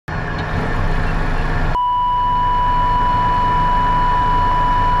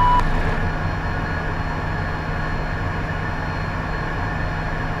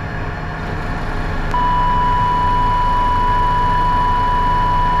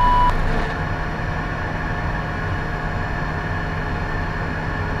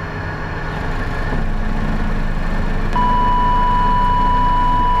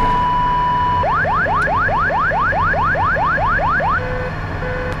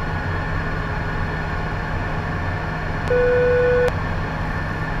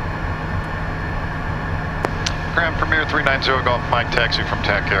Premier 390 Golf Mike, taxi from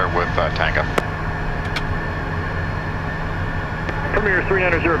TAC Air with Tango. Premier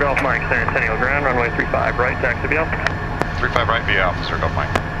 390 Golf Mike, Centennial ground, runway 35 right, taxi via. 35 right via Alpha, Zero Golf Mike.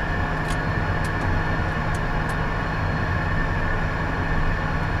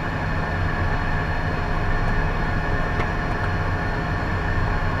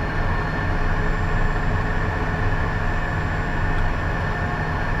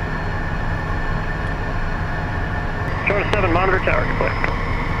 Short 7, monitor tower complete.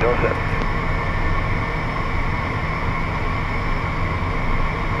 Short 7.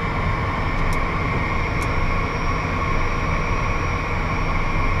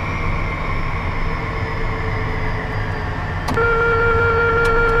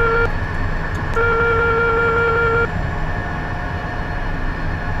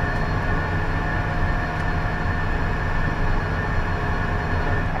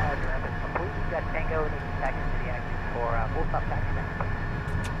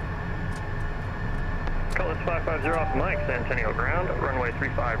 Call 550 off Mike, Centennial ground, runway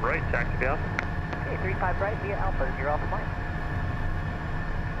 35 right, taxi via. Okay, 35 right via Alpha, 0 off Mike.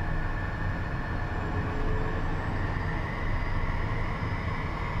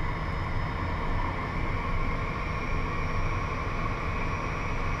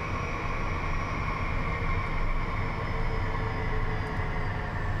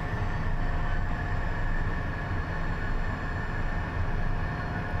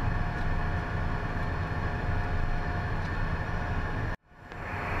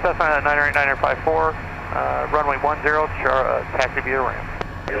 Cessna 98954, runway 10, taxi via ramp.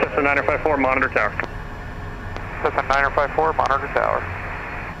 Cessna 954, monitor tower. Cessna 954, monitor tower.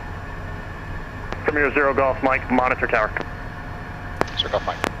 Premier 0 Golf Mike, monitor tower. Zero Golf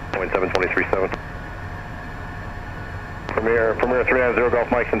Mike. Wind 72337. Premier 390 Golf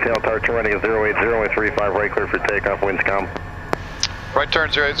Mike, Centennial tower, turn right is 080, 35 right, clear for takeoff, winds calm. Right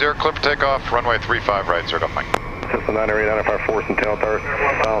turn 080, clear for takeoff, runway 35 right, Zero Golf Mike. Cessna 98954, Centennial tower,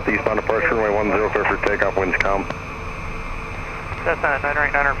 southeastbound departure, runway 10, clear for takeoff, winds calm. Cessna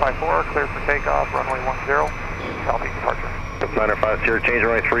 98954, clear for takeoff, runway 10, southeast departure. Cessna 950, change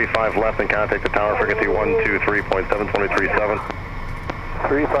runway 35 left and contact the tower, frequency 123.72037.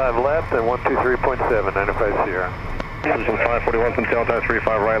 35 left and 123.7, 95 Sierra. Cessna 541, Centennial tower,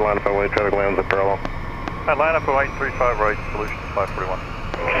 35 right, line up and wait, traffic lands at parallel. Line up and wait, 35 right, solutions 541.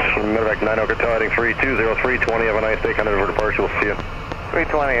 Medevac 90 Hotel heading 320, 320, have a nice day, kind of over departure, we'll see you.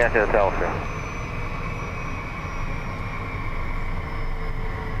 320, Echo Hotel, sir.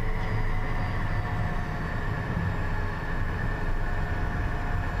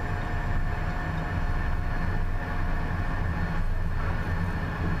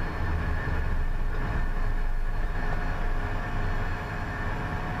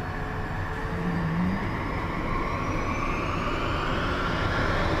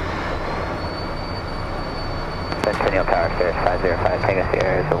 Centennial Tower, Sirius 505, Tango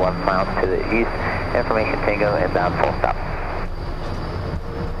Sierra is 1 mile to the east. Information Tango, inbound, full stop.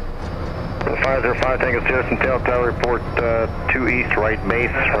 505, Tango Sierra, Centennial Tower, report 2 east, right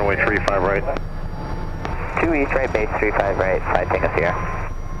base, runway 35 right. 2 east, right base, 35 right, 5 Tango Sierra.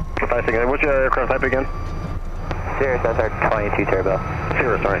 5 Tango, what's your aircraft type again? Sirius, that's our 22 turbo.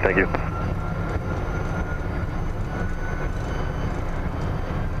 Sirius, alright, thank you.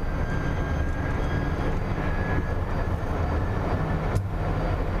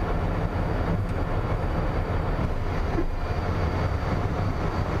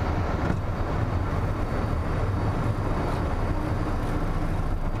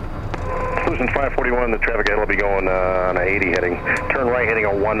 Solution 541, the traffic ahead will be going on a 80 heading. Turn right heading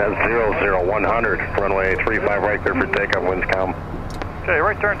a 100, 100, runway 35 right, clear for takeoff, winds calm. Okay,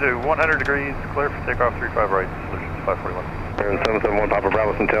 right turn to 100 degrees, clear for takeoff, 35 right, solutions 541. Turn 771, Papa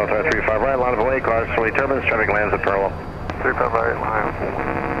Bravo, Centennial tower, 35 right, line of away, cars, sway turbines, traffic lands at parallel. 35 right, line,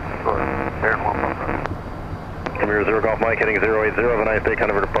 short, air and 1 pump. Premier 0 Golf Mike heading 080, have a nice day, kind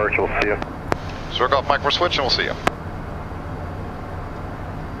of over departure, we'll see you. Zero Golf Mike, we're switching, we'll see you.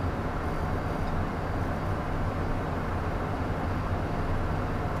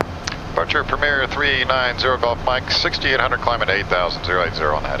 Departure Premier 390 Golf Mike, 6800, climb at 8000, 080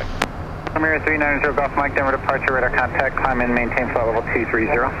 on the heading. Premier 390 Golf Mike, Denver departure, radar contact, climb and maintain flight level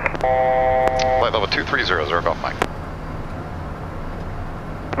 230. Flight level 230, 0 Golf Mike.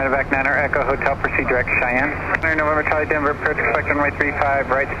 Medevac 9 Echo Hotel, proceed direct Cheyenne. 9 November Charlie Denver, approach select runway 35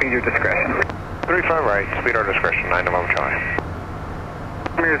 right, speed your discretion. 35 right, speed our discretion, 9 November Charlie.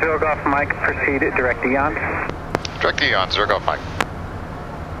 Premier 0 Golf Mike, proceed direct EONS. Direct EEONS, 0 Golf Mike.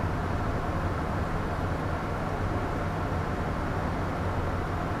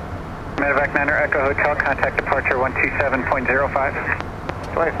 Medevac Novak 9 Echo Hotel, contact departure 127.05.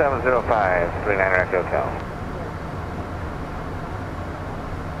 2705, 39 Echo Hotel.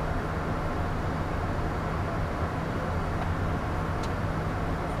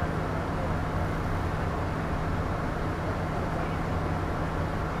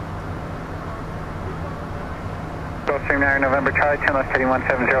 Gulfstream 9 November Charlie, turn left heading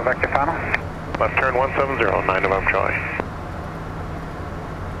 170 vector final. Left turn 170, 9 November Charlie.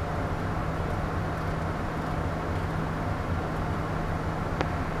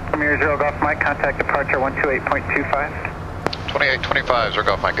 Premier 0 Golf Mike, contact departure 128.25. 2825, 0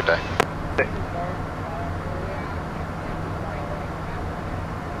 Golf Mike, good day.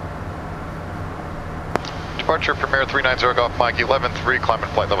 Departure Premier 390 Golf Mike, 11-3, climbing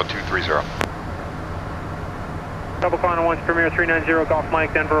flight level 230. Double Climb 1 Premier 390 Golf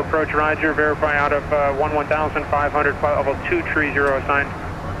Mike, Denver approach, Roger, verify out of 11,500, flight level 230 assigned.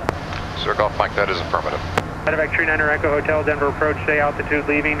 0 Golf Mike, that is affirmative. Medevac 39 Echo Hotel, Denver approach, stay altitude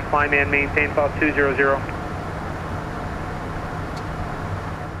leaving, climb and maintain flight 200.